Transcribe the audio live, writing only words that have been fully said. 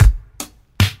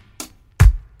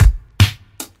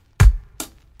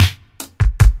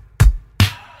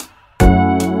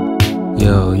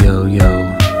Yo, yo,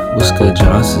 yo, what's good,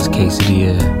 y'all? This is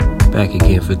K-Sadilla, back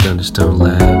again for Thunderstone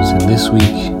Labs, and this week,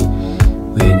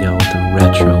 we hitting y'all with them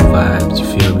retro vibes, you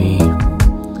feel me?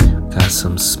 Got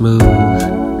some smooth,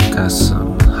 got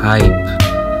some hype,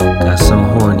 got some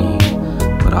horny,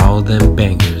 but all them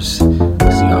bangers,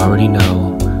 cause you already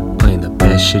know, playing the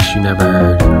best shit you never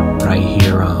heard, right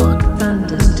here on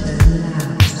Thunderstone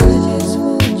Labs. I just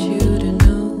want you to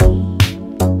know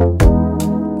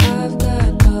I've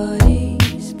got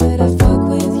bodies, but I fuck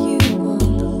with you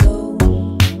on the low.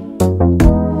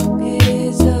 It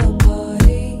is a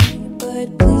party, but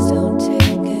please don't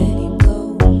take any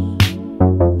blow.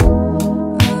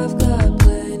 I've got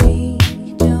plenty,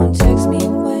 don't text me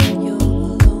when you're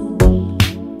alone,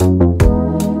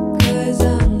 cause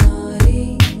I'm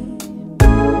naughty.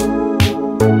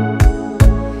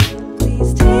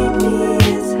 Please take me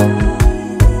as high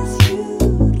as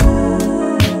you'd like,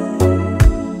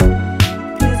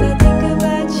 cause I think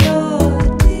about your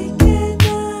dick at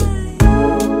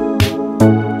night.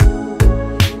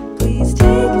 Please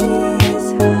take me as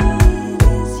high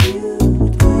as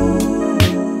you'd like,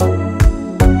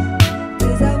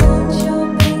 cause I want your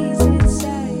peace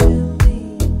inside of me.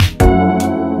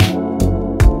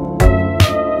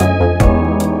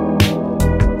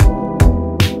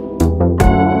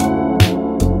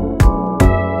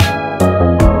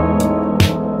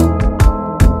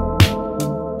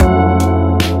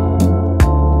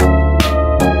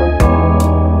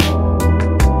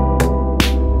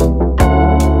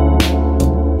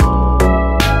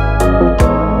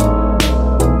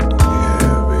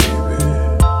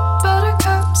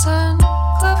 Buttercups and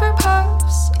clever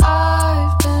puffs.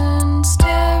 I've been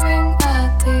staring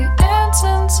at the ants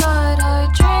inside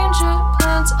hydrangea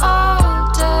plants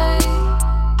all day.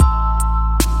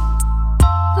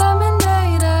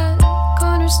 Lemonade at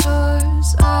corner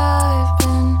stores. I've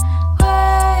been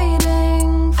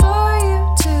waiting for you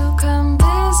to come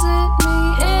visit me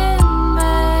in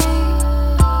May.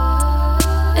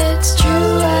 It's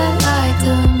true, I like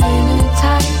the minute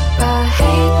type. I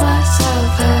hate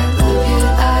myself, I love your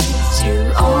eyes. You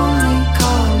only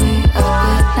call me up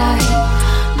at night,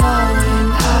 knowing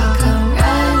I'll come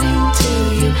running to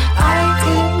you. I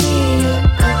could be a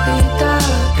puppy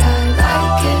dog. I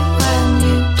like it when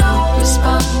you don't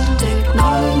respond.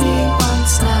 Ignore me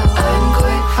once now, I'm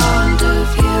quite fond of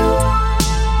you.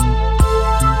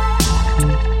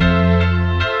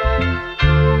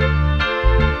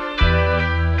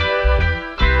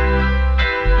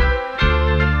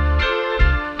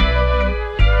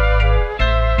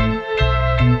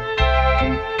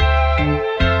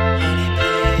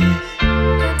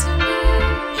 And to me,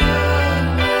 you're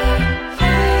my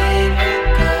favorite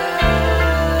ghost.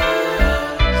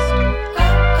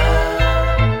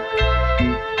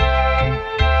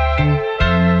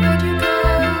 Where'd you go?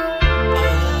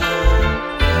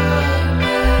 You're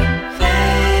my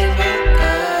favorite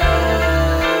ghost.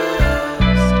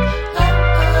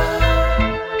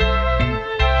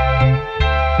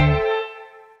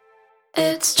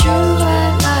 It's true, I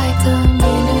like the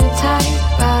meaner type.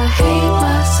 I hate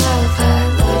myself, I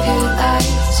love your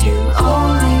lies. You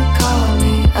only call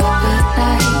me up at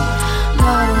night,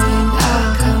 knowing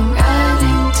I'll come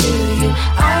running to you.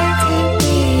 I could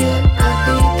be a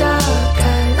puppy dog.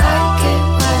 I like it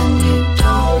when you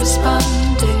don't respond.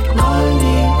 Ignore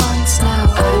me once now,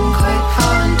 I'm quite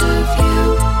fond of you.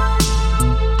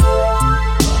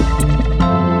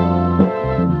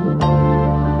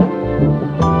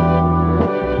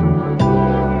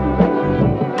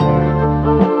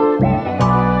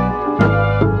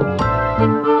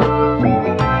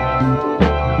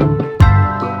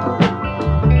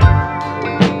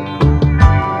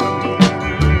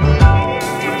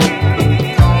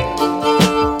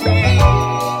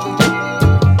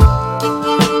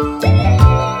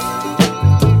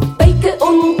 Päike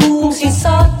on kuum siin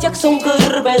saatjaks on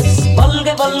kõrbes,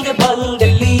 valge, valge, valge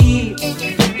liiv.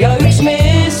 Ja üks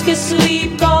mees, kes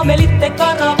viib kaamelite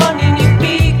karavanini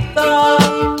pika.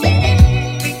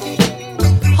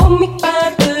 Hommik,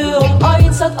 päev, öö on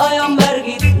ainsad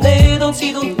ajamärgid, need on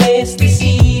sidunud meesti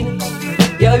siin.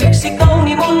 Ja üksi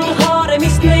kaunim on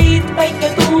haaremist neid, päike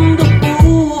tundub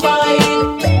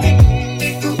puuvaid.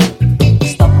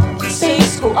 Stopp,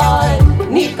 seisku aeg,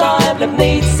 nii kaebleb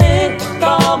neid see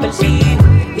kaamel siin,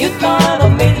 ju taeva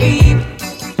meid viib.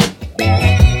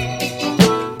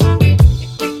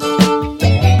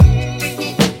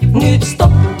 Nüüd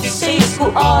stopp, seisku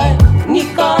aeg, nii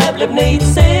kaebleb neid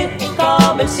see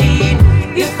kaamel siin,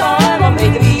 ju taeva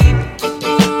meid viib.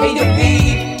 Meid ju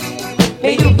viib,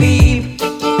 meid ju viib,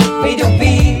 meid ju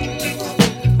viib.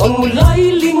 On mul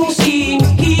lai limusiin,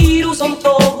 kiirus on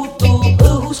tohutu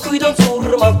õhus, kuid on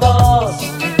surmav gaas.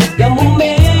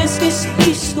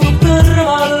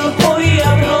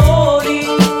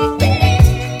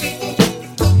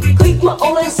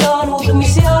 olen saanud,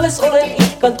 mis eales olen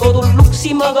ihkanud kodul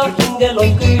luksima, aga hingel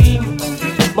on külm.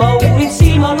 ma uurin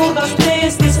silmanurgast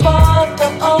meest, kes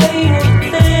vaatab ainult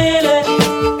teele.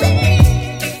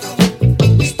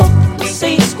 Stopp,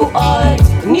 seisku aeg,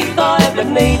 nii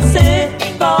kaebleb neid see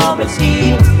ka meil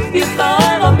siin. ja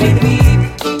taeva meid viib,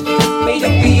 meid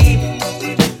ju viib,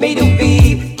 meid ju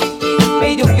viib,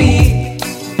 meid ju viib.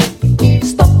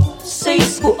 Stopp,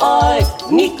 seisku aeg,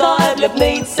 nii kaebleb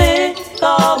neid see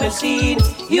ka meil siin.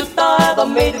 ja taeva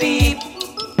meid viib.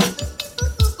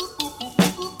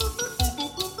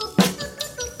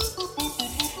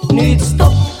 Nüüd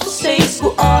stopp, seisku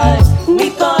aeg,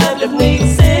 nii kaebleb neid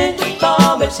see ka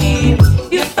meil siin.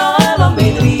 ja taeva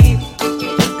meid viib,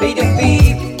 meid ju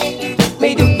viib,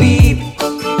 meid ju viib,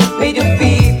 meid ju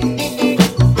viib.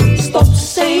 Stopp,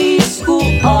 seisku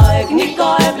aeg, nii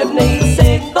kaebleb neid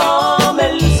see ka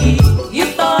meil siin. ja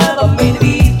taeva meid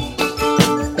viib.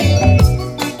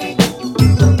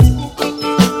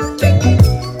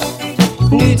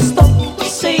 Nüüd stopp,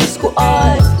 seisku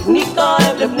aeg, nii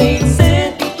kaebleb neid see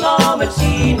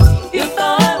siin. ja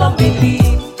taeva meid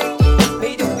viib,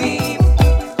 meid ju viib,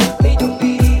 meid ju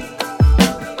viib.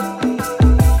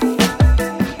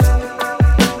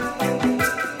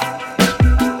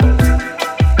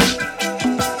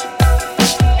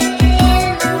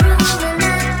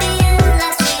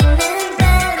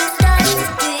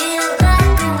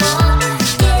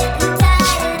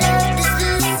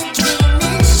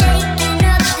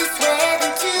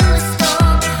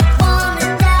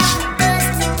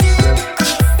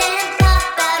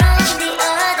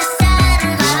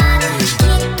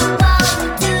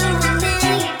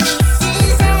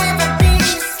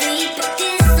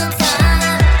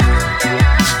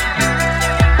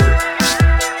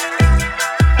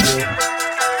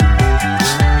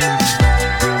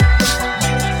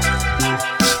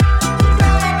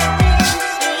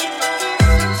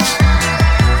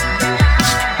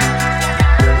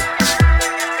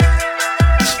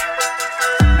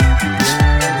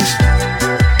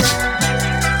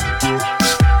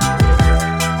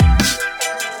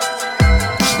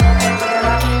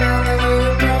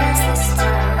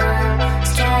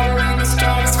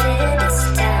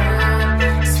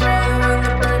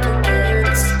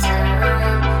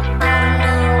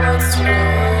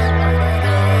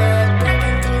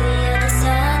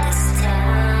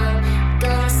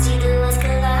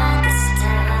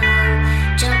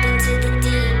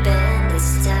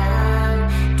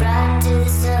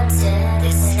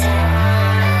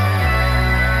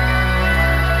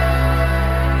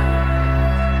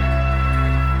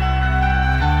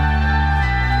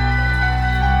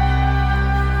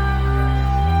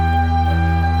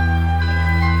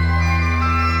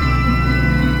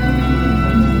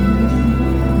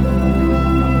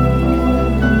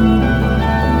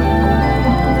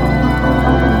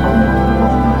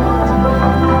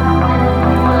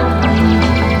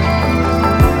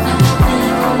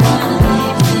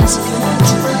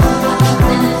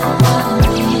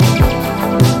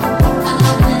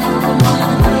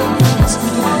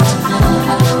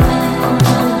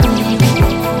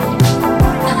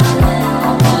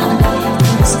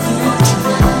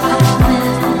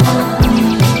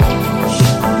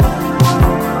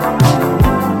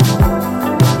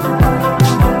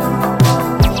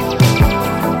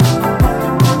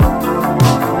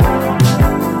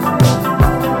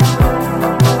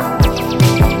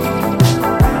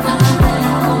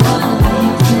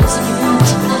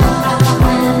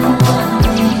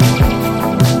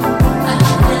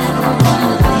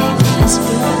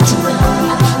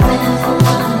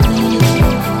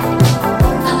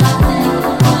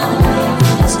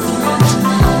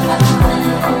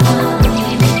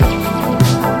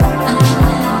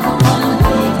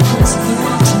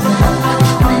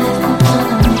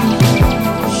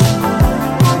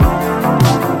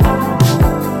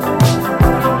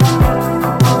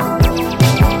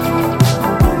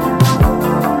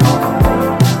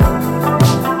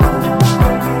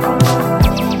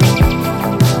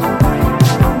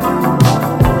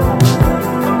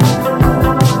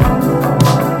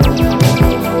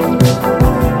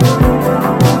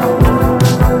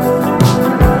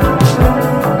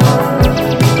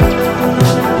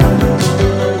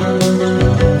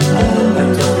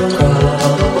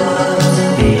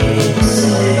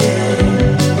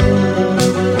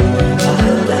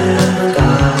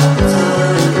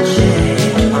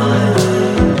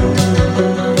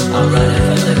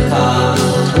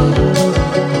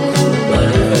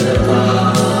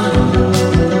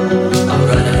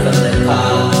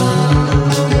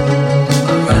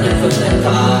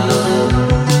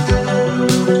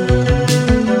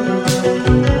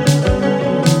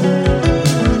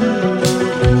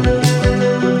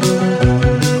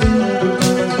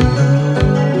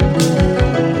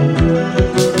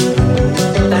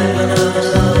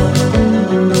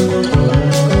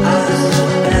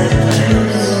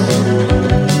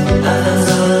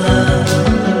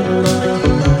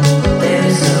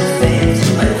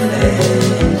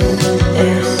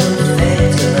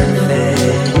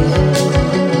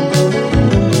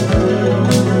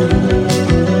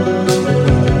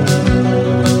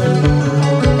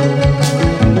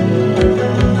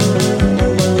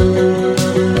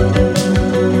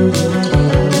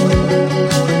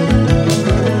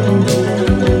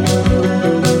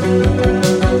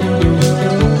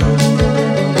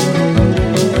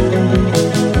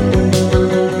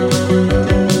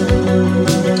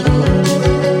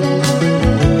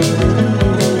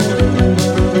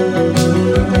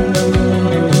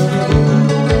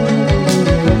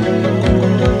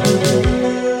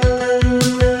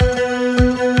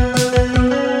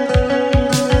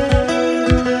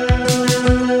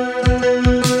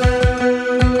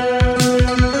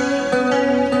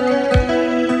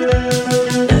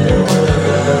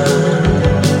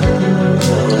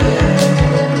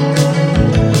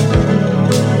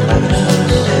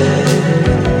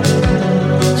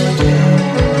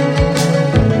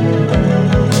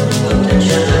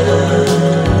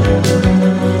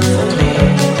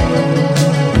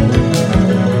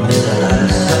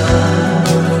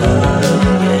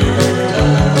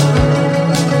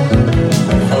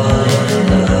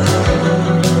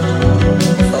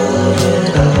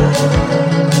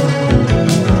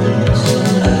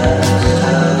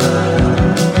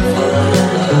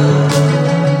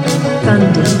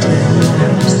 Thunderstorm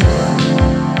Labs.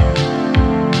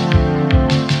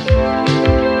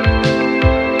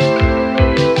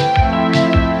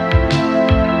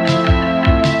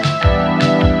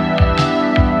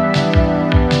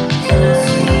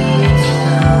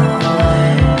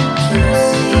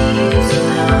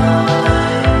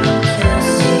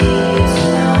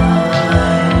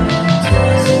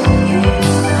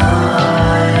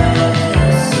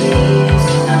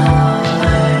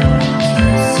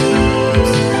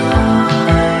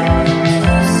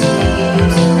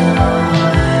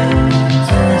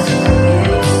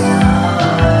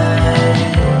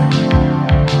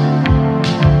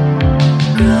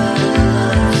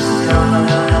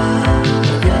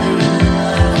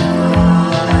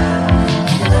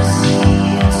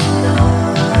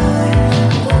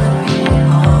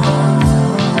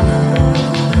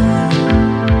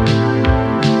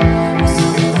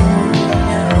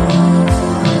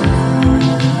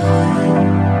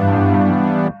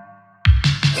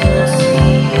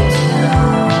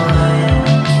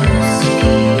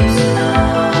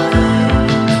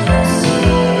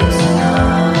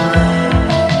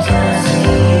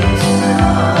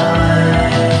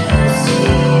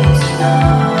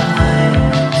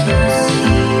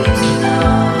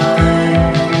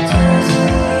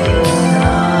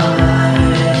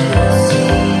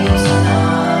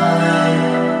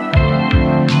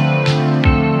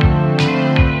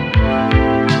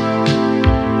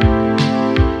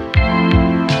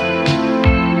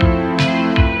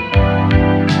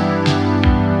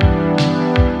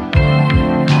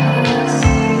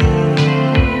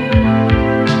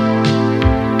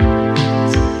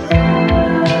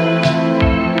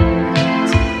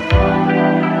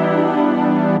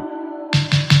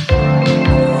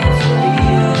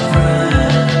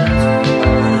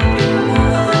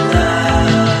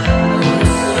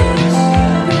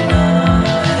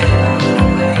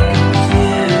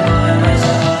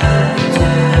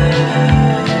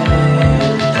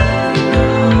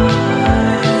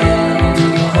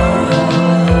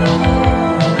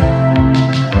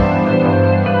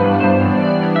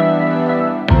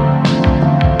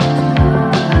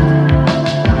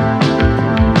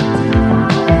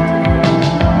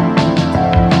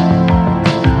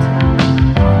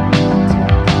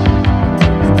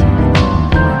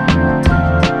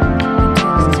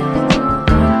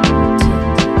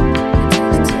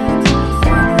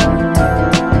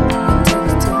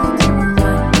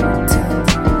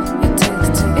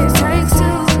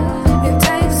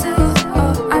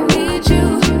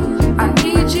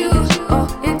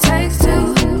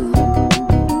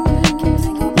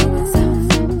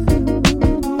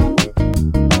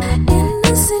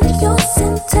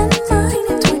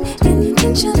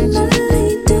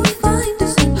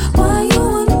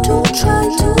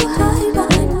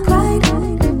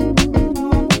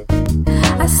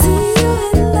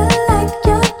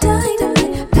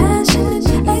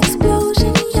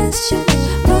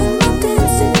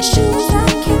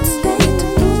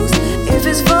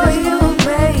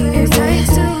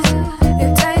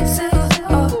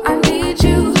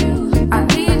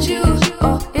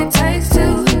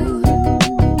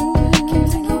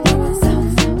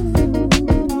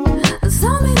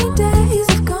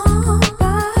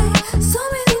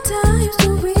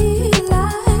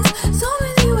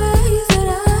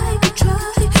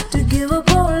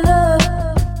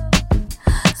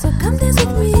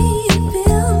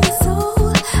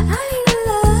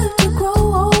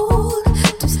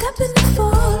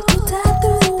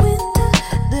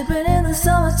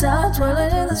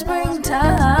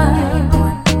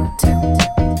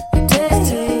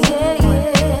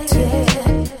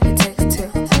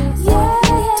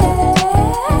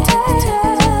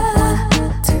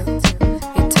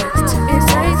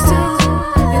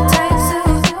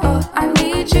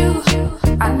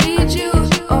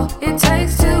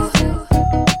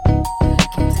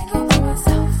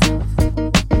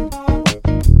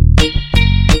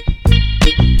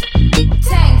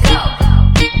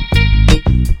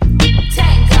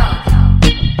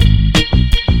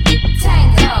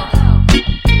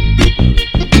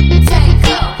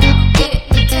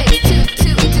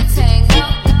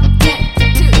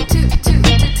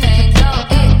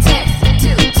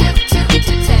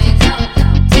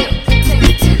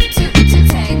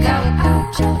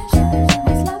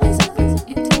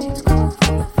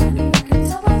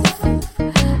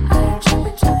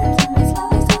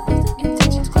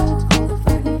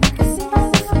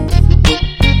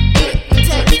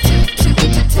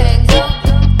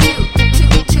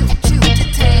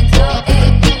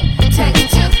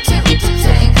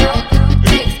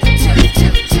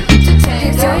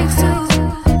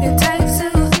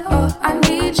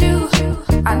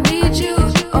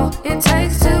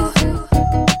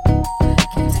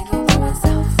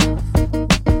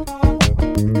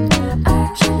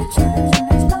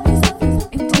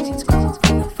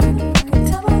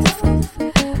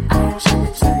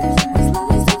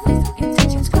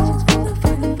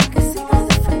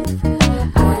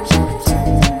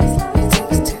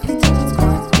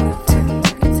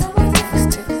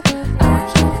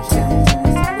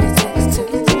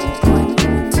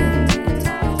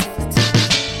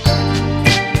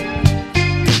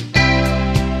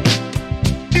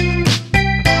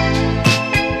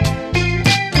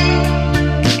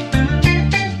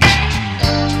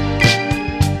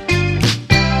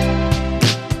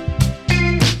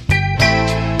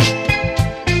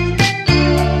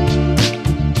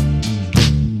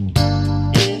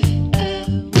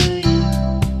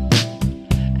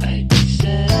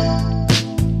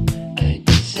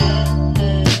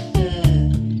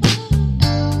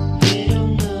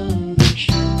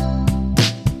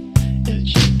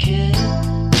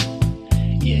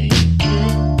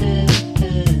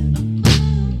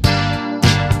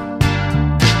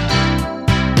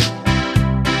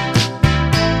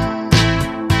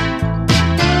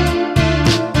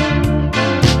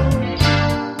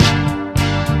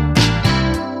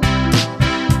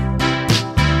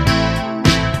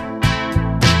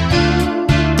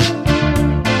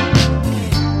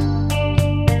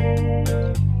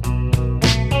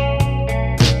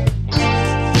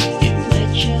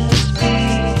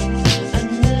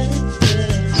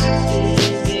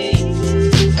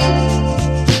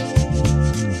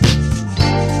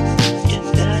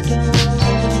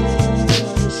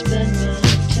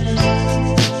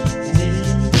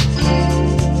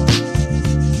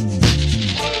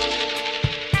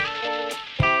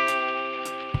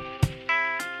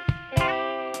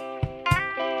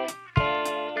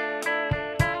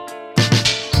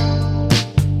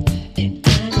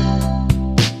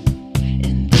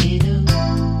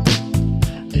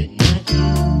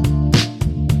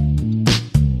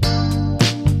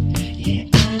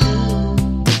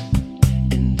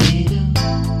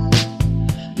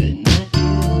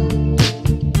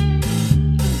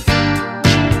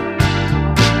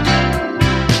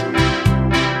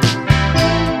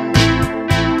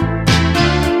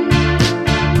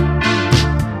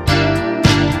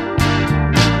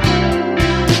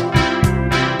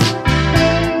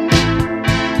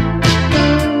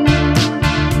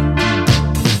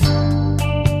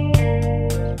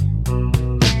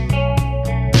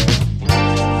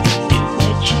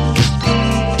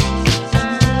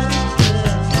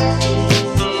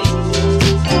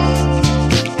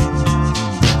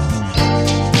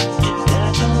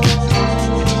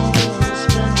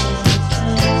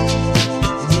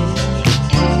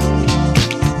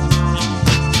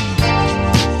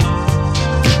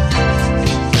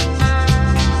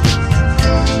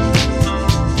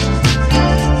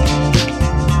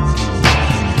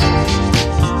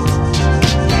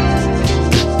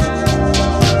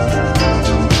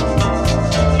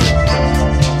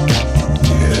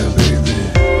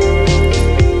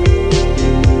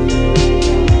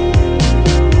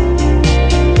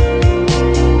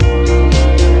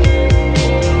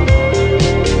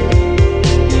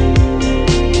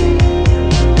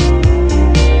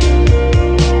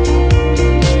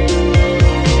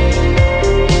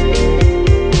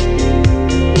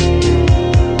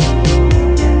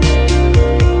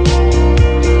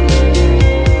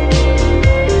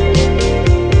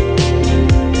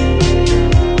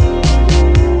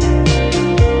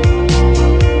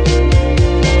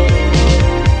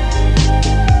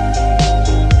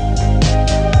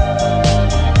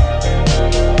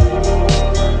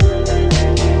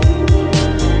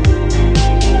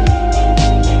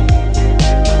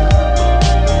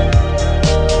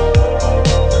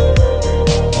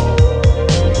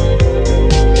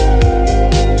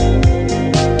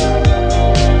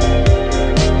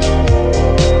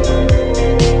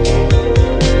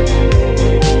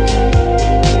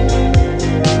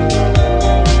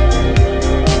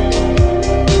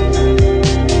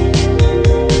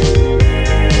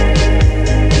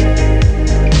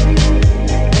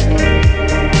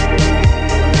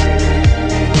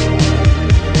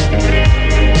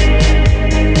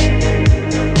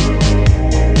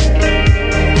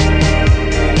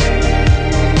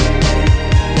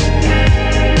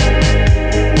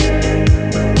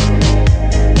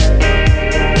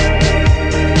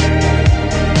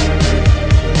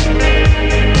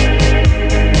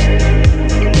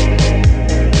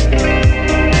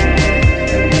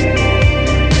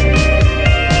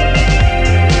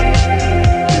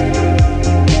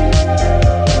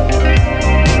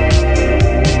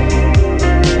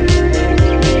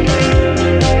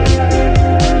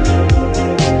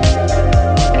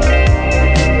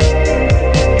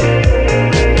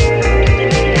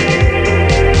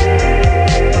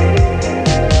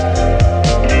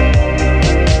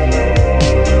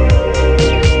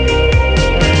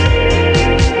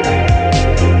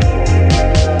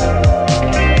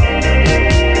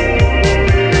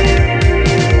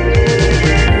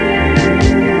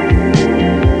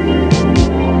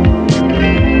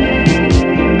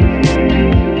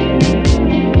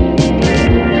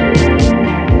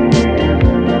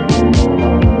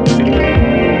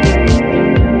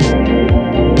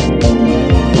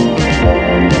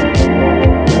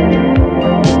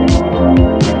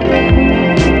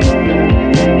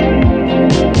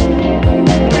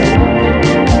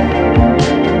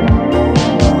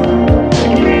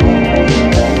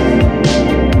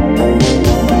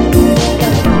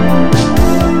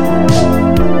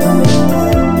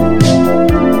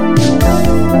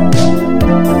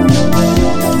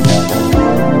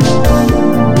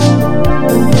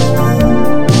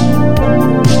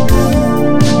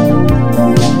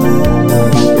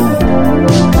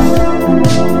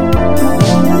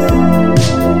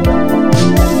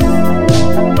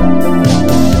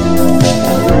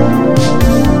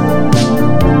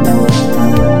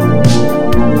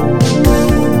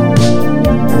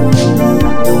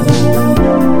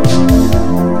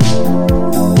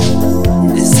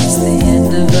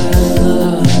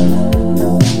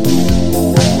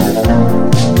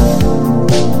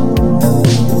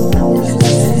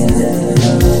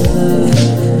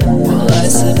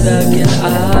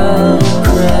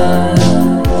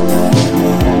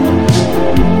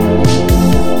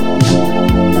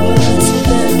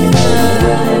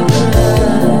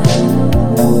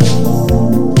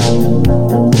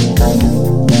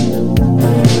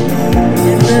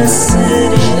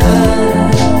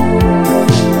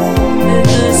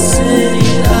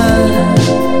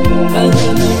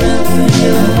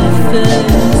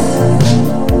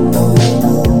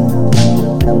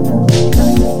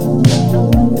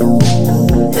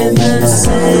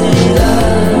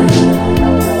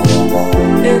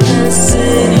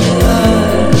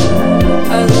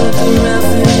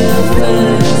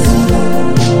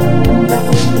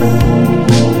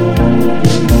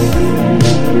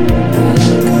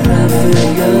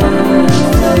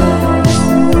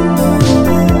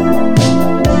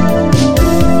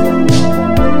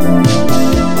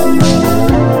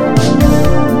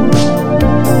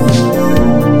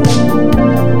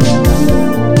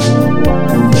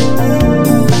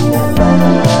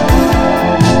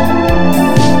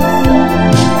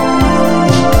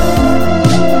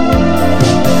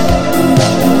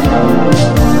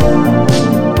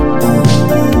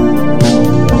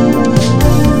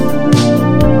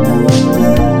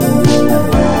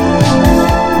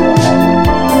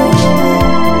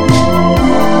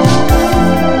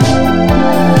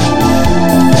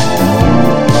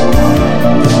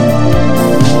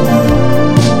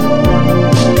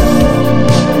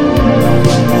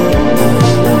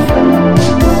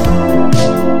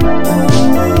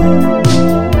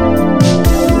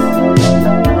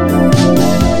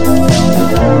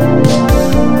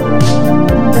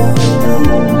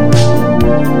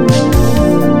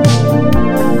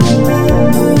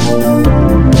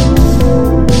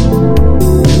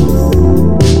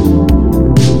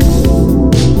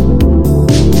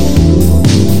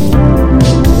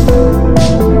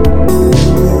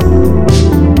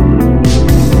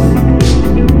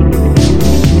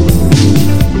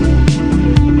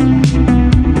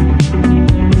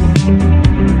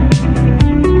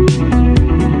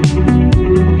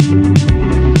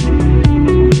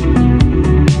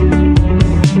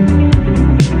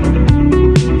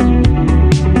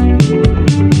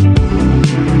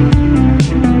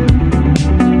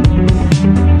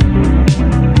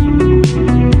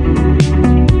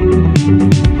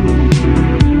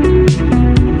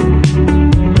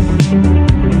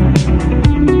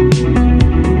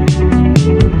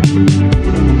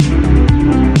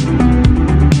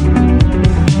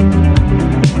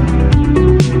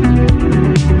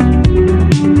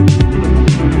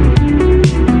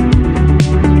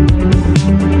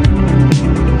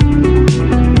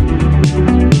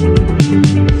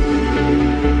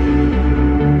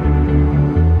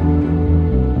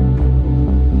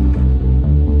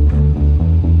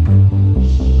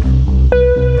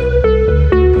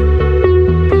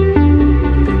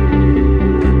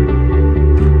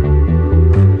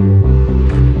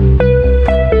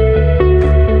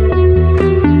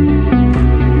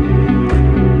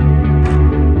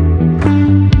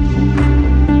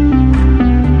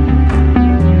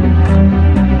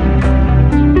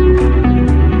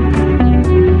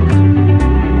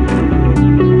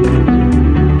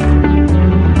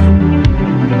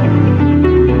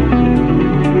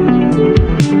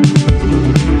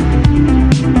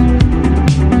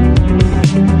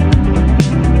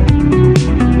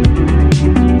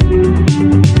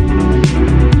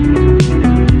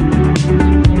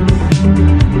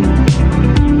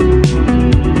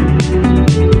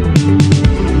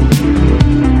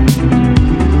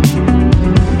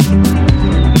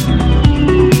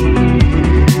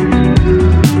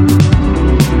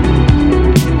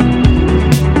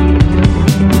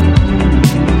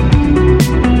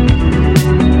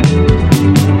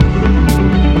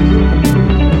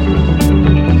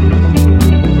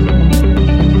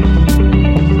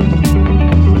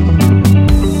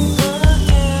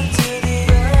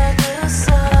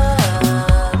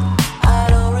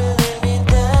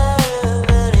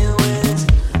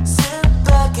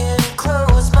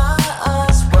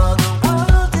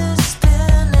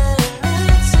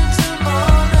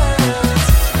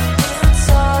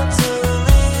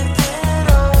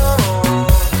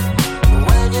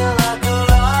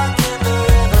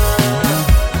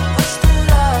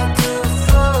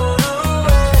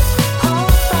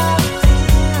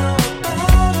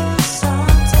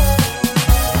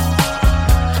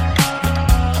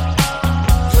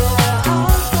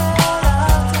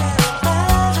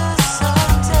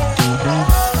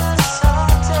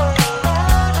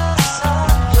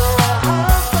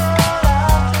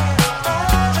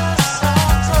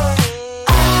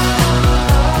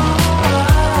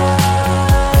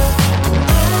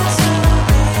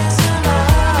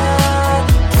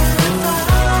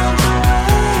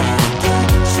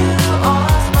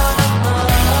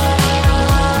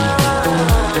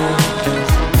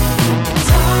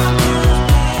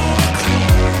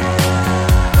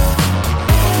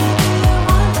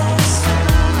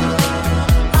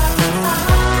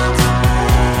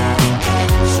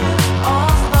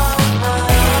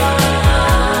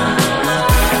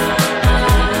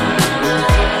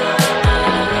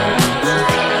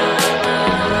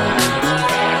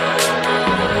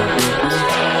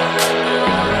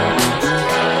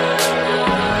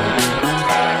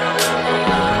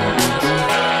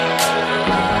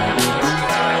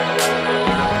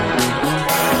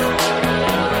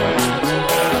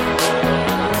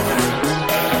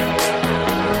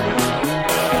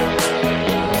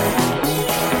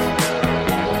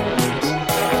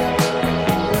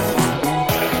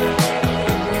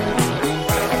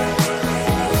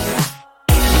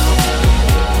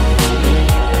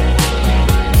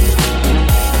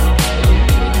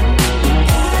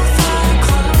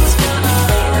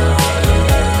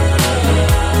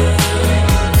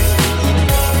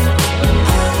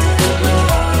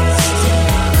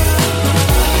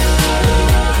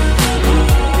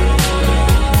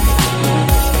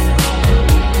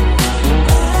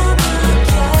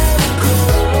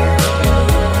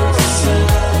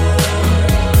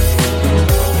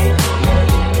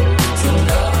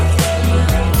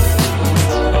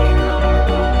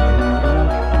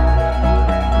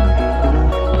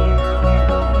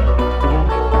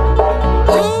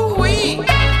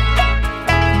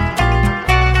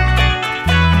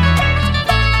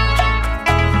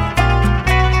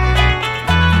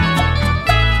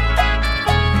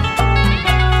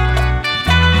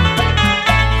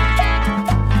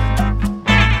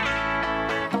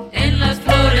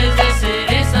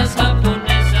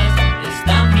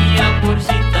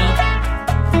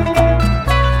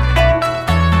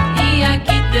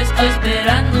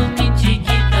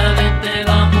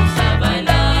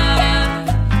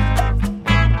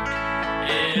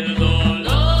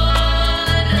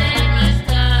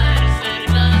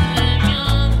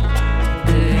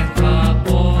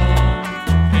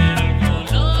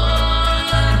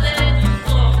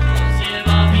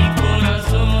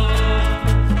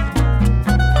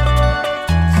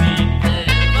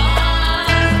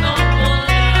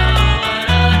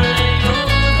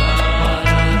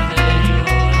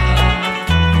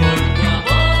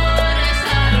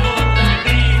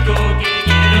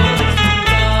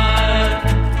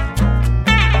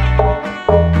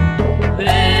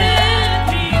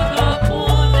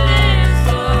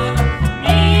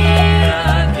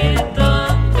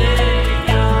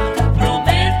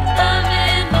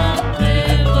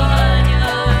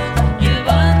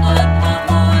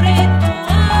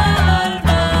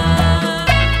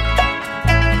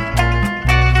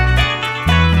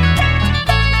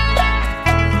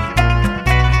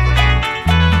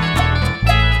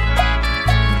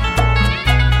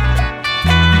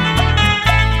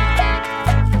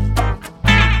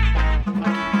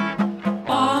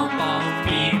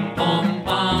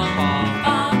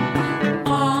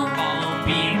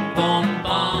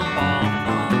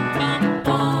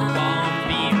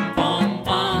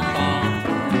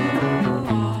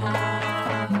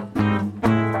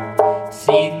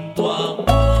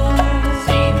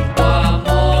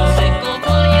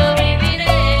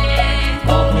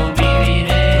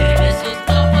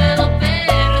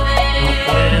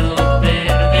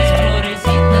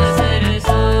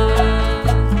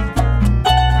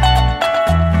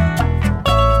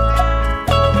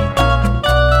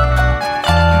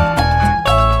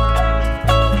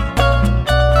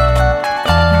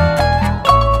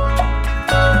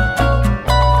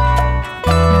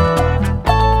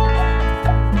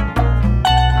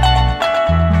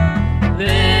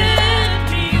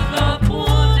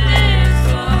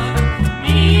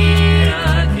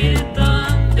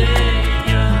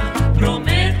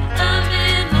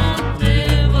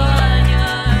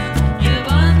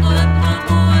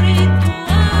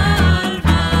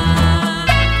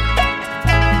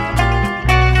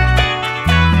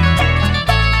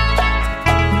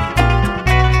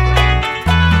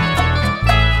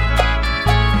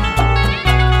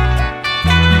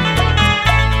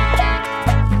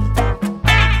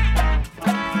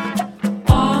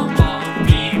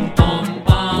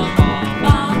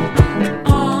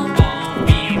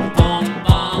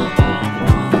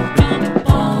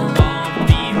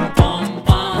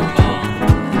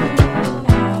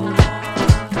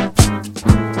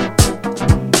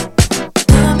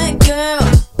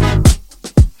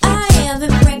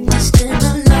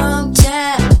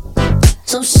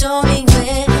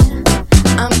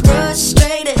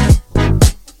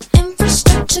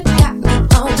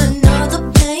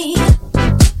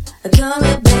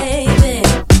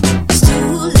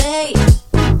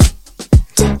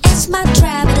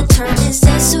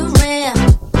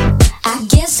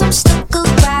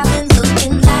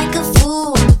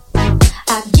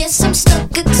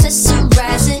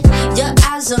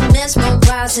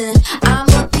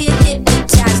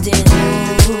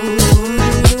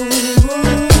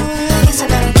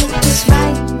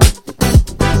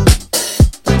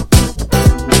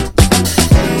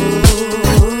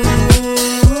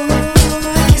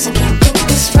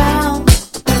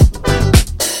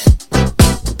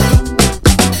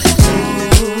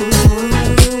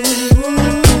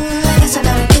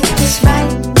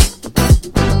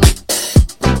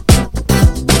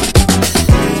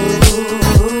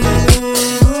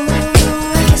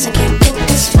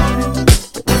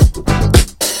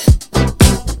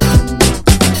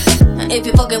 If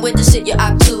you're fucking with the shit, you're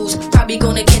obtuse. Probably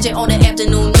gonna catch it on the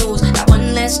afternoon news. Got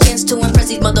one last chance to impress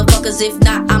these motherfuckers. If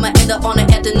not, I'ma end up on the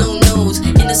afternoon news.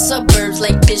 In the suburbs,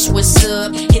 like bitch, what's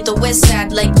up? Hit the west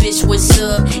side, like bitch, what's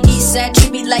up? East side,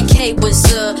 treat me like, hey, what's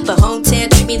up? But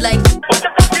hometown, treat me like,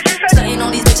 stunting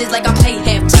on these bitches like I'm paid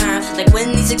halftime. Like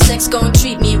when these execs gon'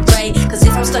 treat me right. Cause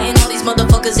if I'm stunting all these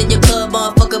motherfuckers in your club,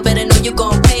 motherfucker better know you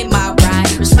gon' pay my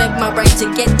right. Respect my right to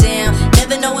get down.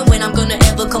 Never knowing when I'm gonna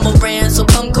ever come around. So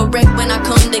come correct when I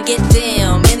come to get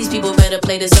down. Man, these people better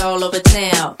play this all over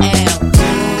town. I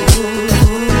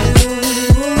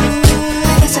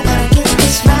guess I gotta get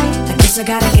this right. I guess I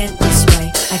gotta get this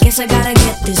right. I guess I gotta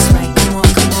get this right. Come on,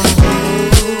 come on.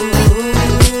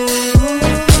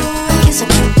 I guess I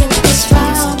gotta get this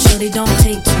right. So shorty, don't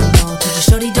take too long.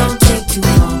 Shorty, don't take too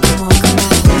long. Come on, come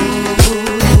on.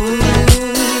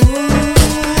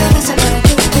 I guess I gotta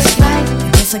get this right.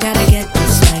 I guess I gotta get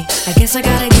this right. I guess I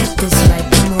gotta get this right.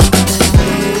 Come on, come on.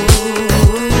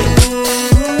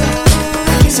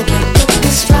 I guess I can't get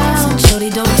this right. So shorty,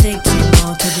 don't don't take too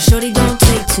long. Told you, shorty, don't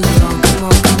take too long. Come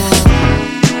on, come on.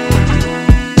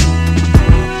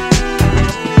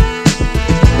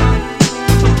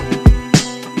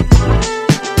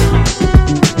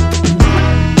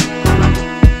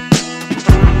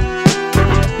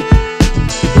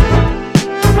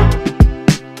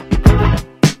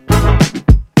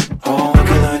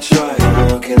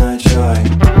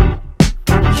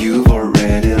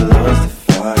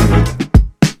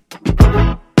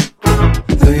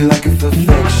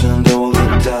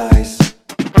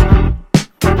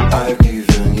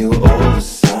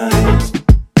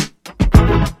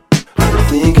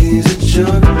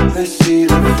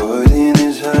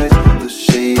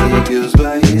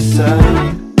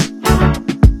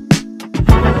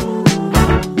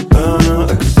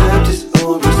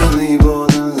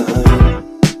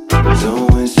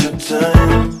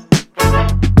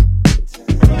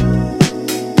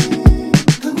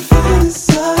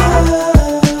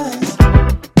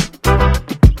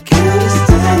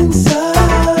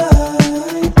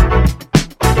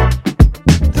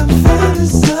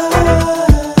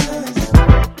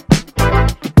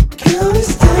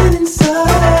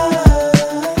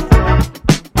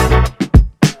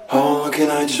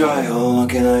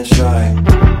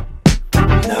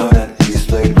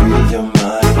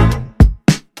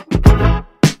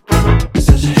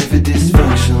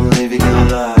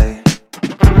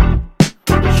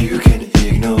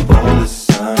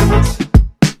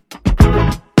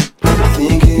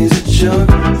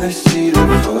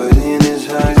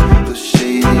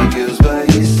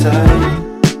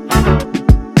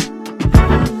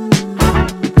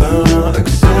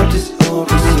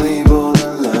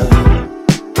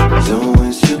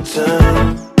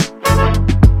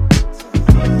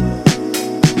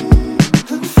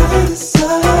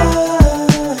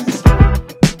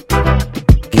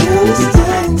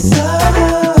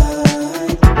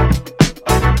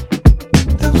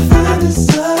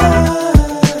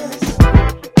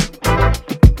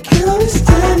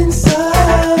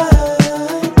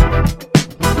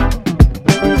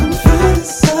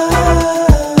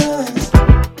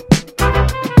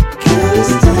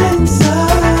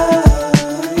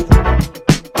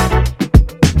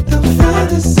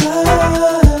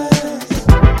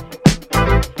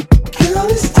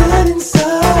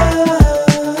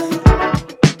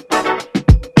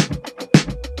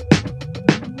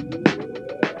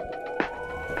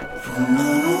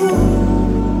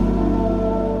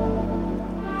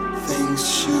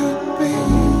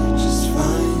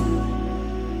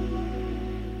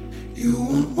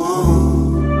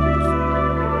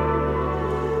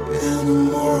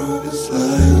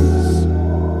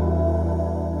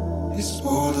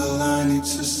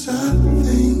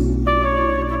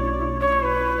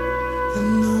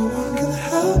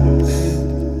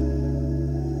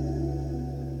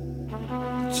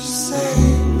 Just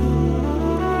save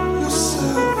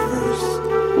yourself.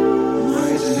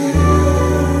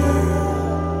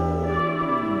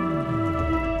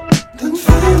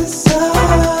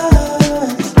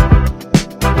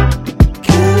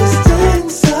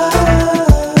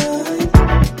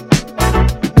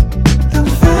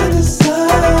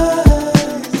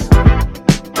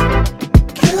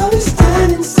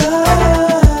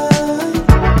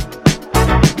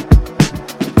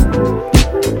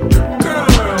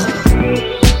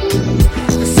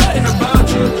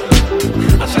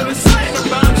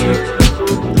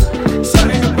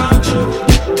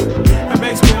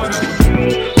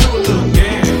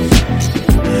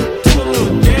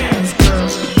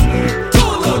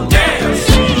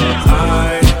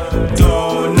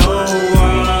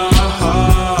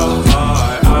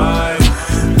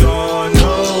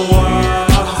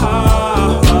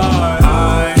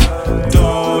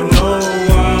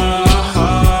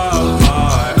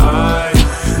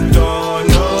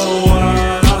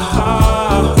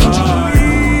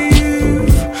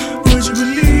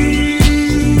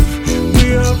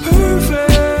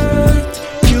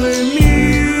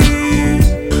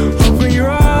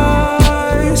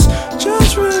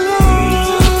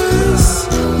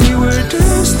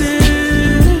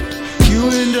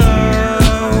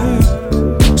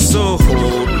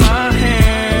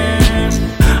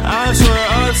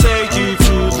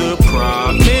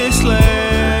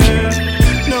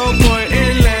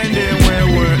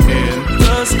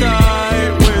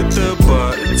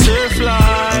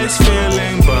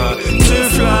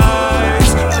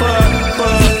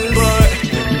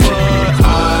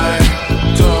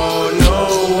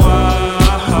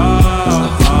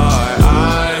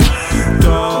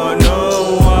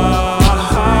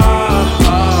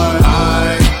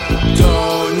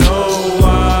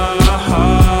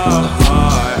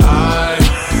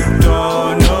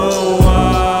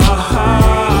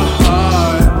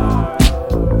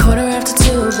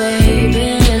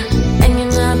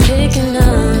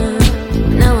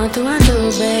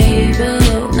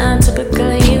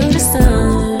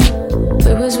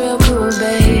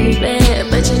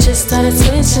 got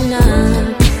attention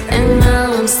now, and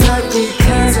now I'm stuck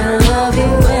because I love you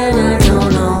and I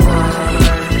don't know why.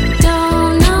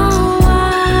 Don't know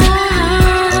why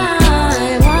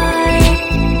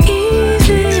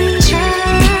even try?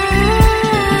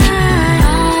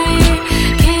 I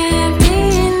can't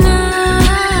deny.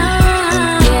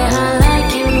 Yeah, I like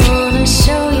you, wanna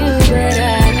show you, but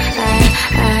I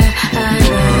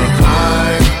know. I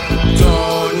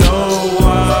don't know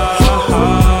why.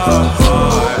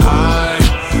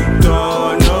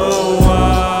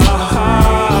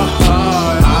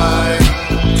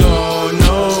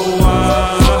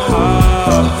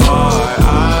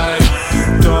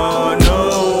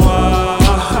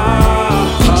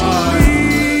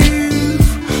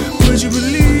 Would you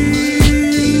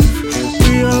believe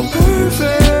we are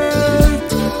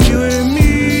perfect, you and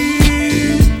me?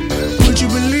 Would you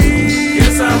believe?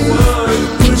 Yes, I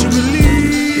would. Would you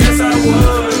believe? Yes, I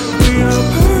would. We are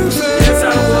perfect. Yes, I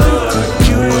would.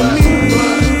 You and me.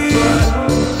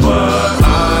 But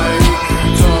I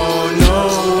don't know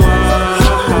why.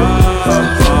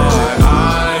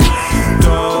 I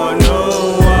don't know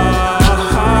why.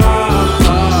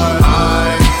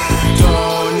 I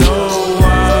don't know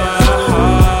why.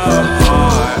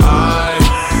 I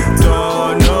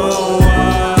don't know why.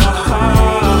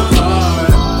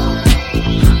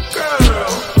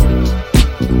 Girl,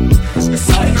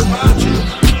 excited about you.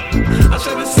 I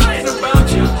said excited about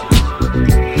you.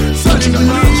 Excited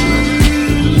about you.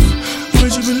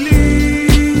 Would you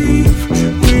believe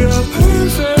we are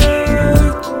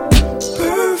perfect?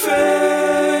 Perfect.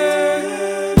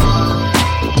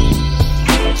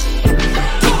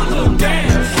 Do a little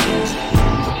dance.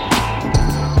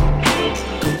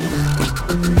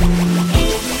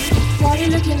 Why you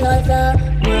looking like that?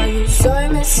 Were you so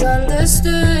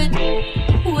misunderstood?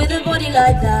 With a body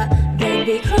like that, they'd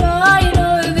be crying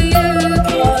over you.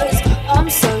 Cause I'm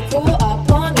so caught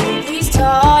up on all these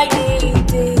tiny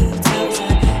details,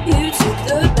 and you took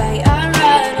the bait and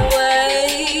ran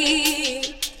away.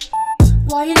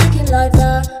 Why you looking like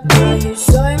that? Were you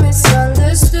so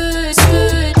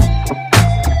misunderstood?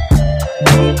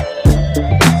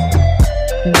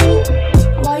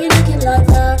 Why you looking like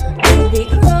that? They'd be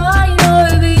crying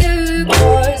over you.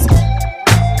 Cause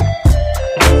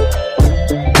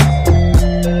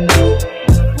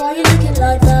why you looking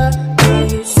like that? Were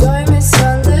you so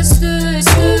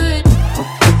misunderstood?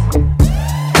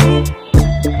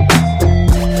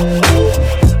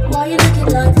 Why you looking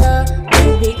like that?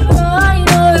 They'd be crying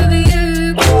over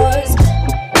you. 'Cause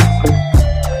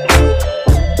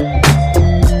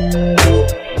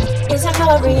is that how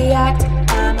I react?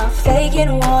 Am I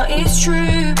faking what is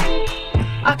true?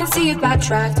 I can see you've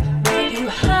backtracked, but you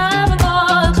haven't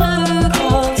got a clue.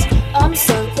 'Cause I'm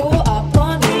so caught up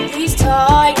on all these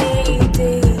tiny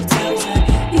details,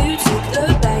 and you took the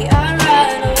bait and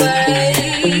ran away.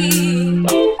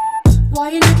 Why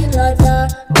you looking like that?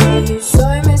 Were you so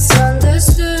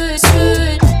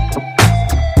misunderstood?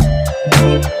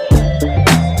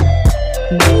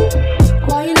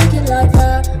 Why you looking like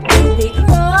that? They'd be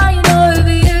crying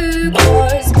over you.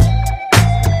 'Cause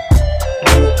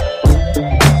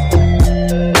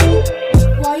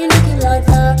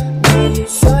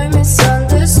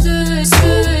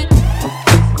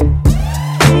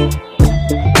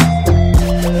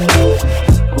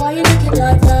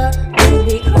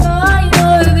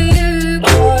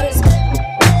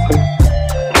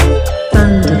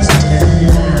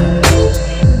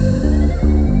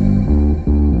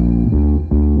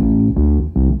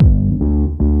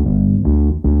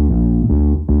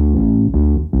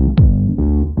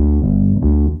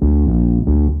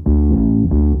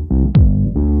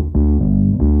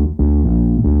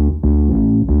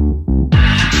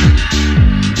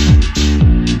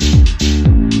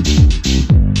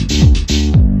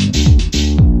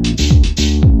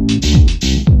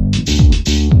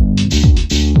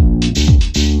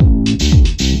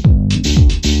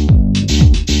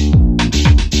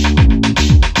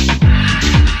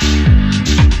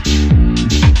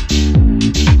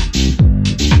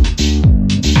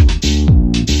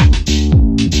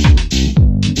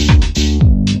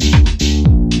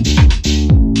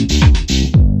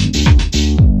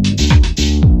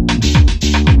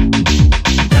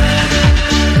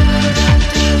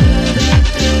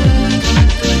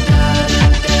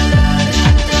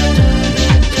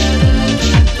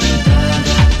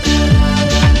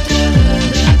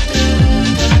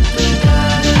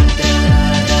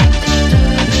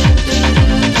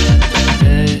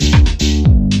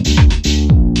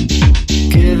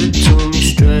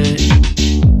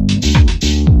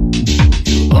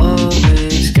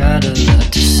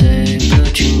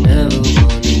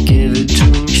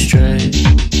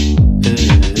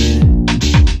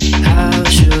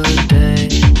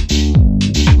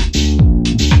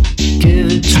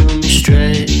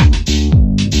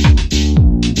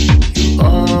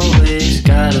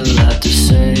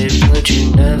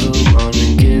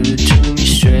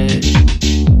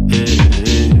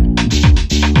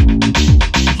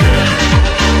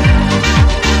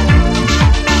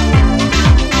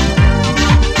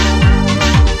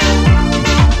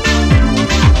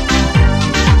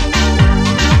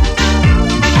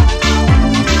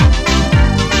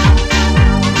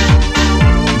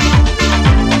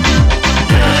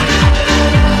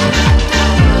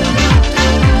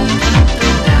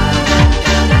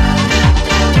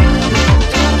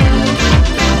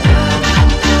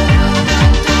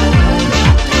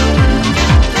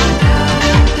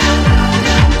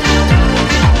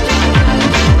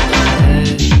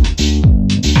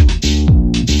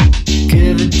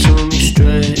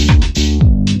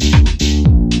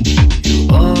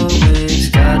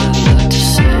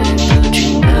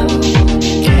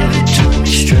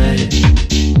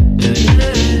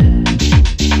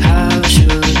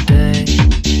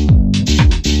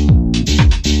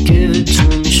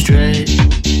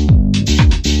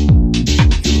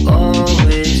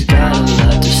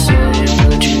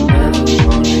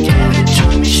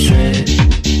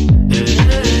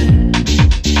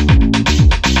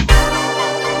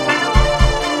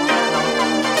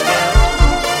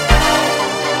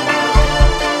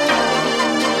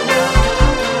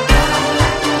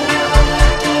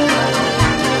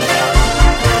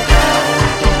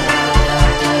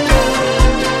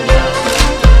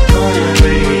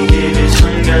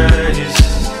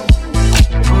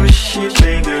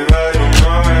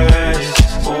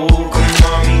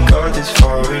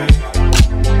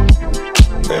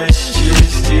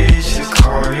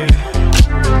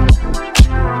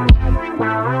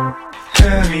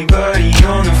everybody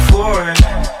on the floor.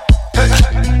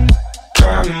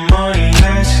 Grabbing money,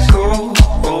 let's go.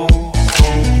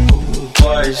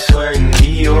 Blood, sweat, and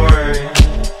Dior.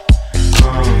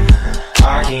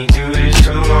 I can't do this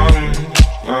too long.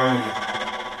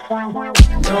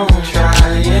 Don't try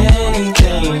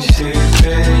anything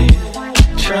stupid.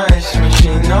 Trust me, she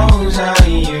knows how to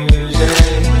use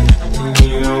it. And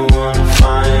you don't wanna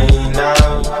find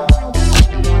out.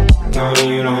 No,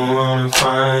 you don't wanna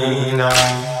find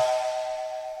out.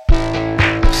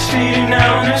 Speeding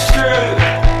down the strip,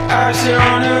 acid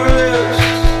on the wrist.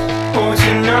 Oh,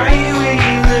 tonight we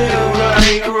live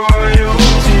like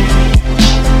royalty.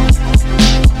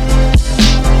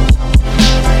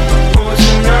 Oh,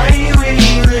 tonight we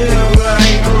live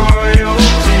like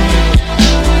royalty.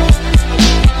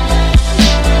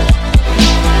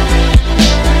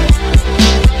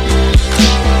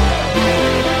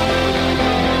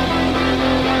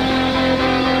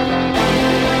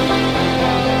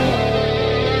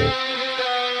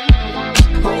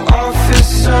 Oh,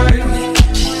 officer,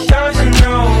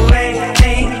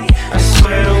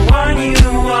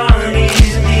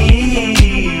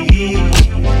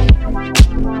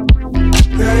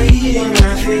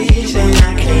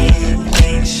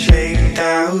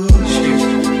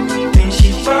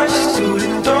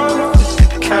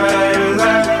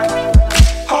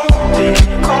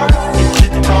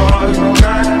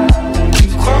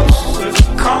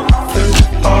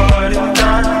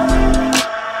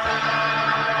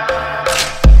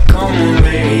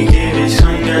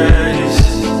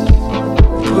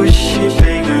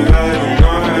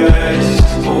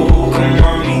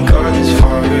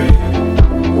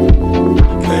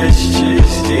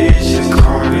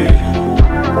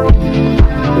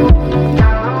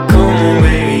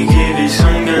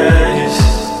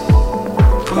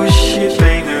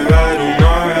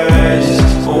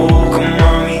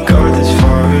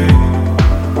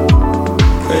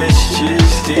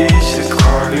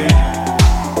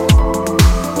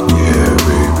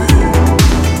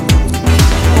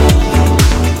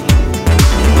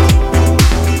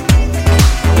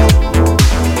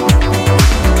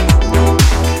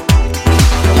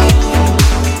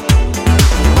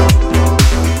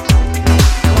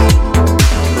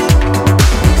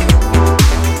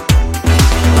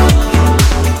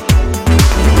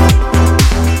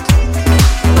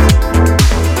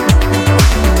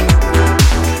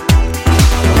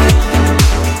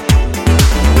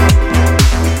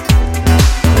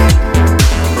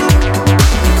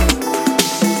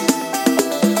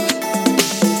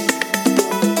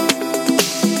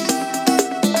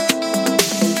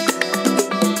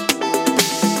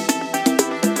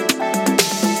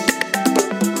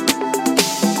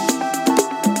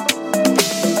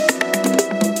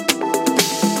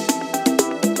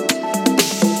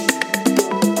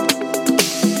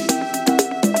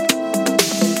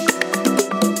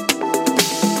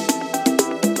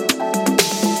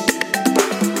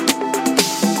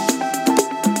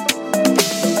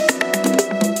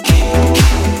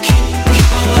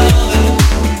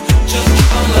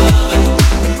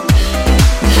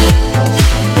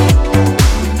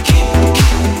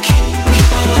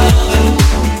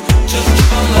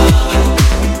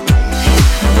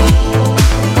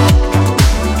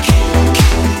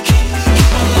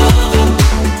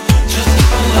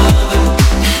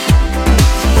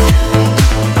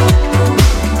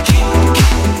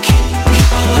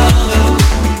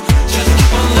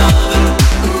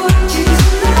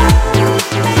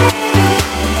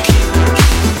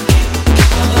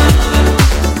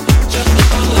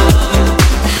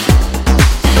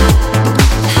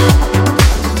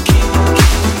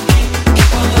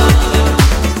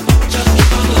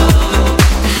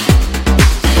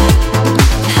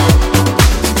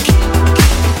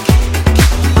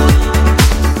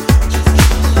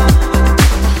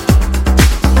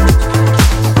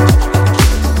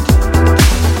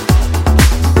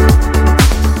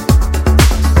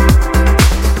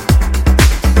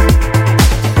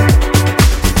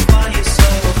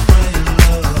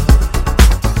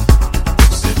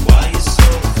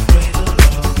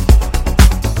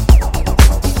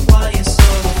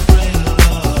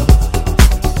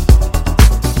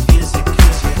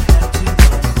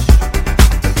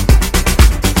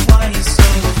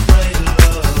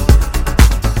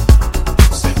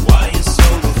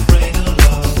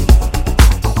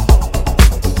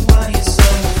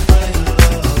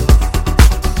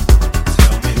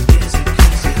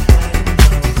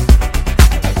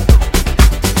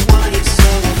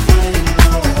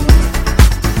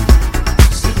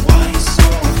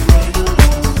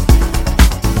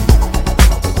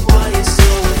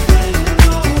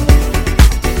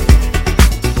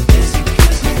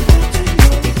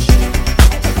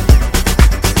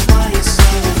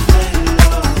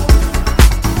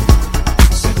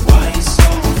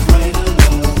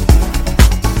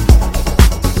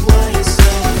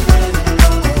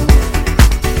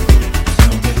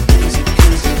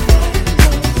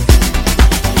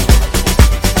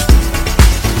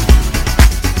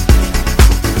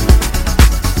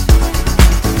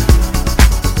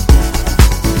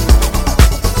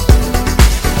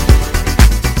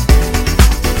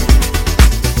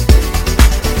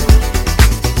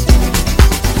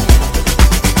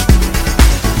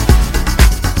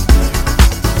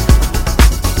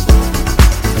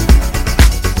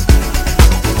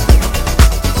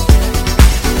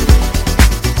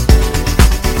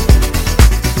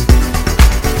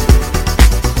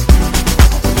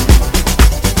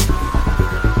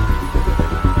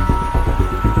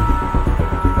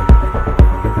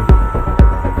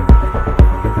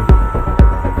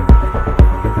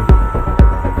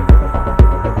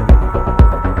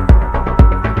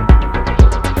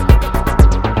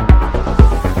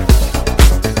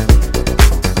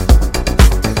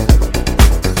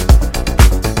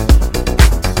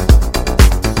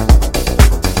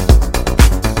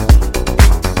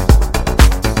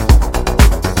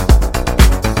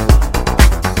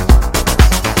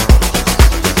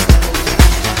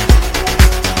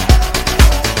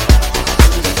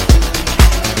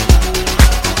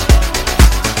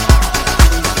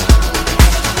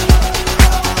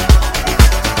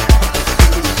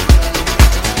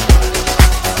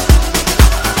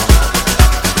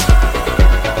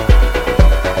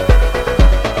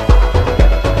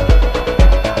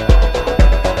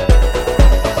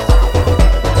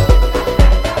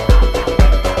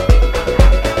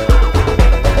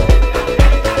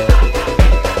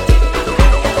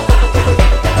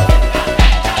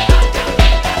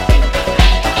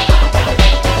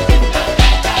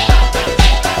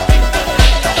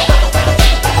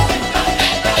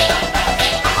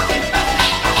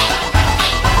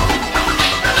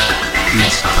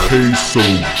 so,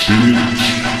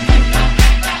 bitch.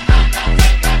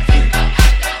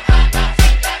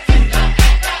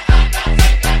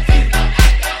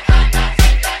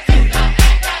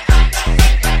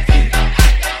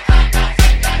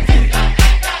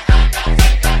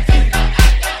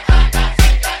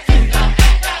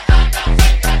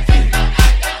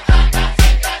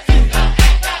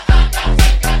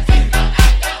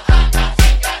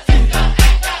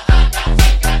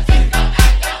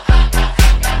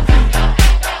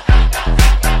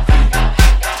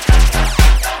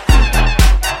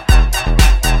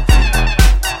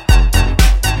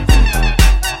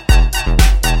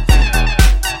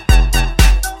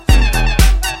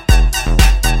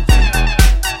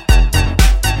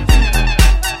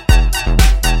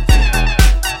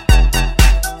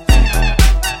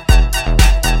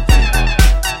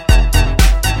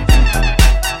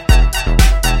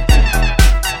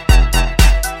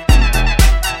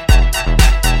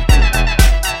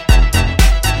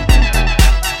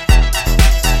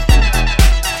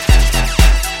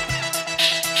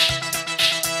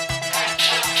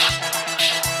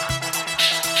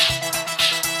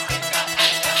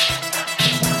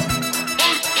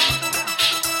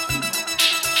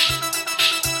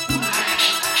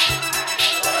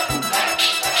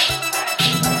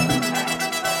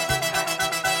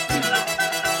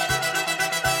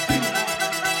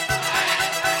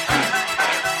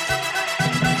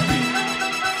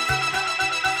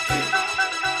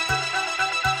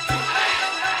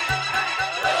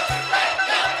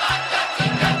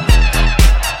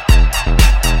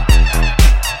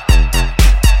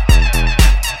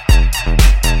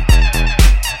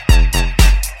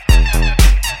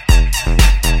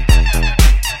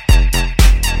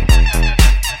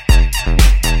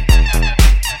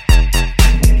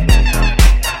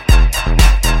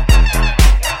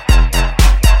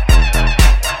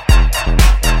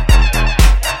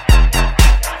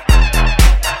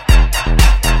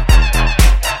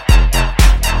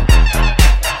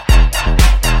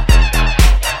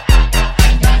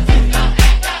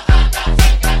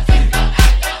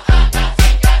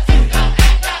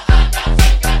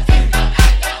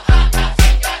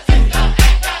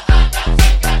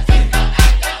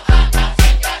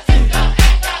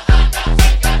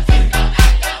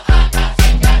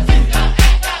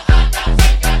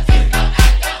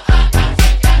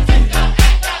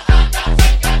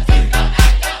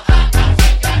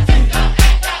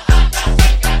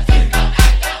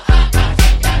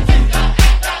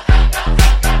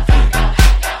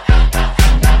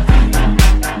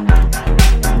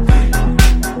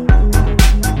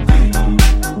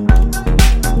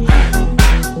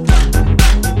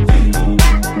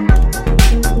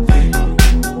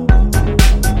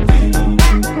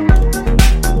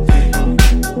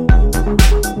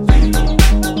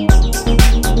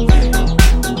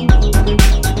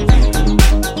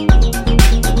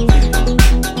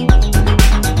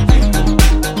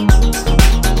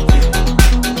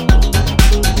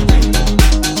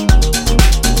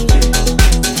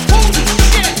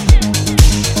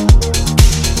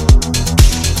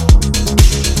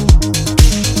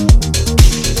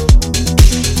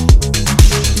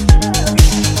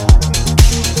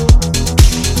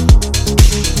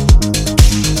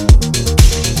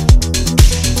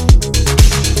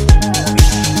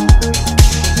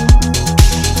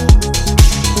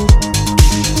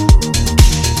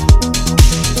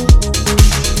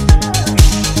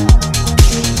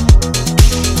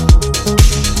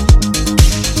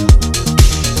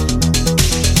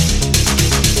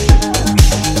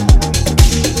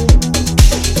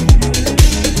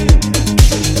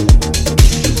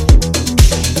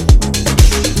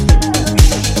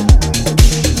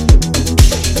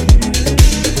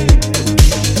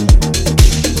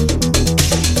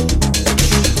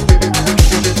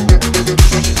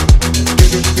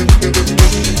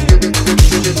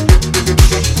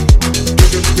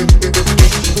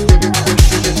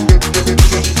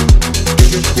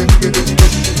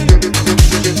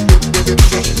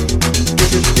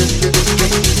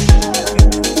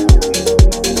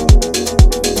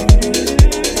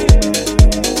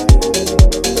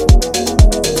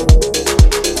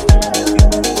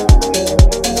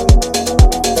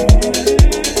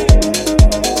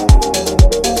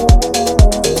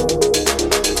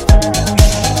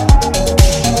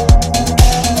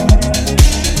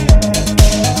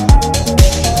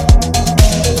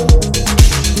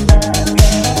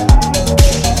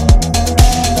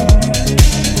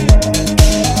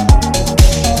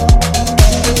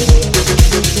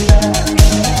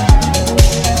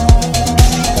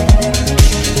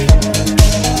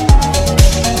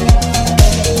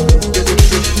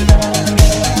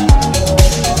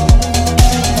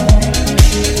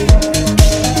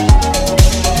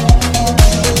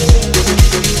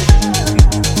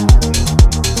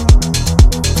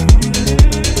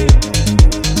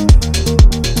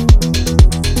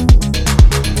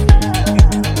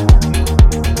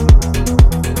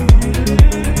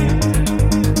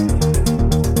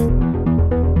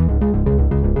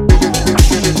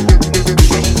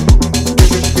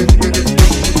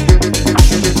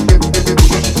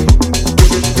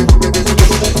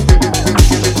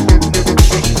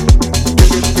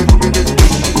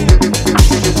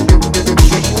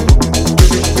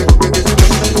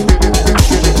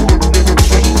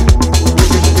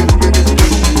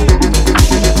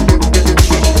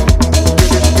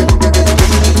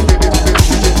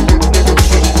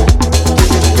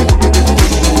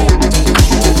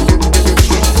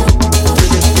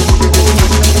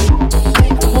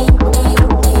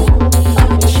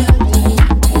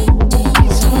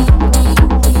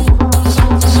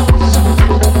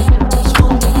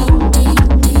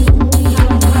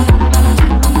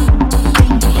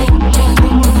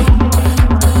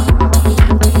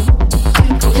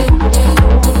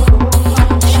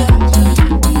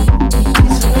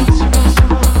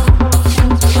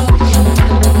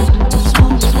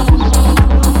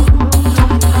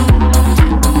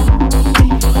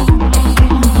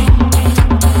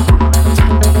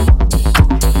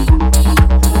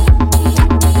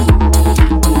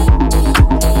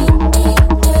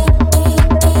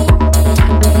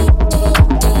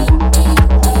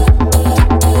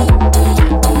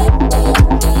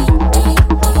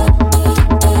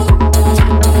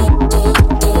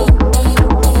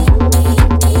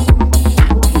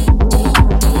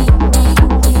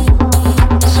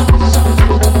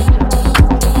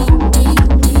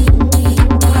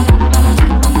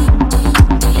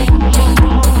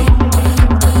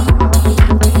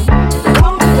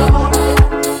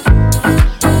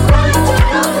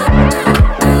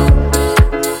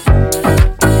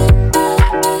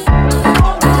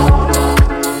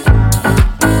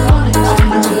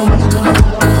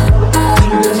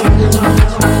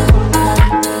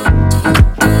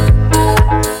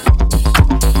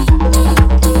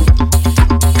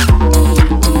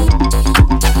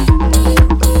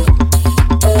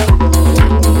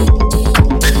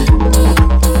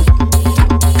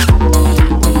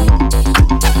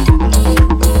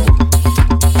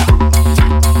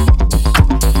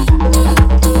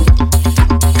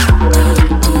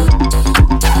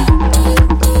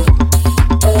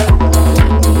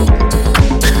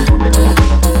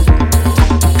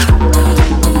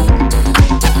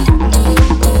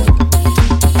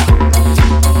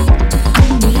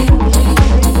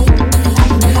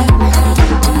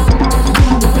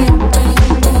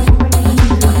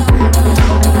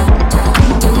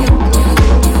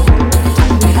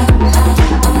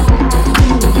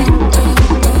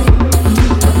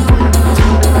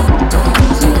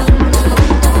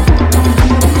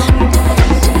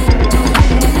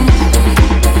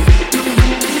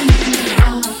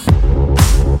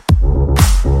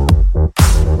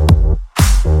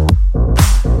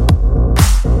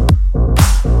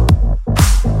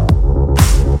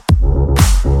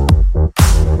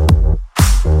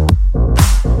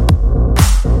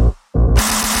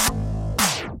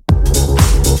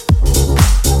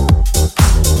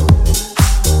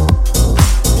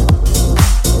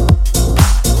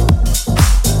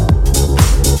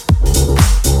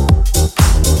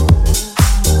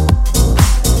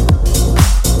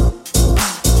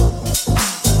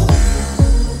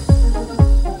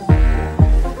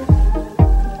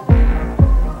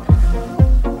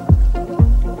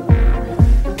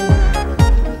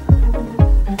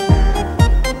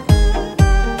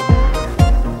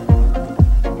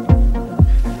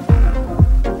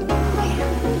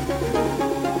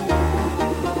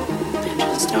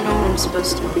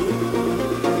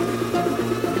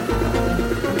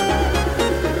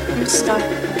 start.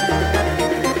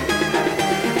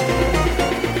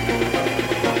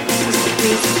 This is the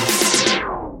reason.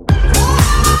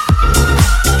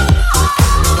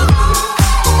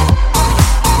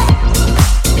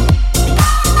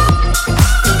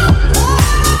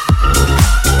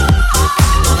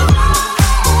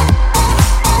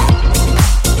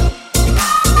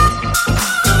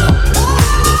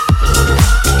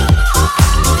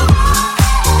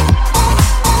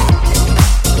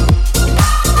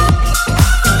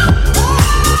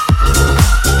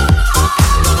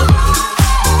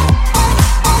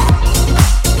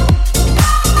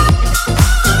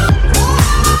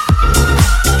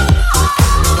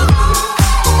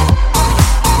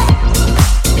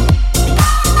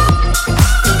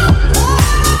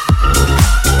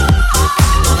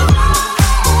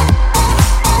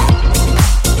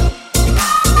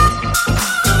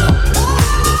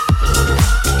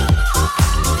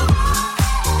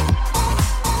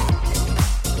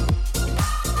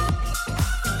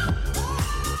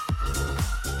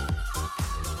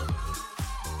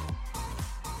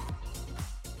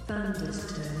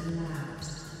 Thunderstorm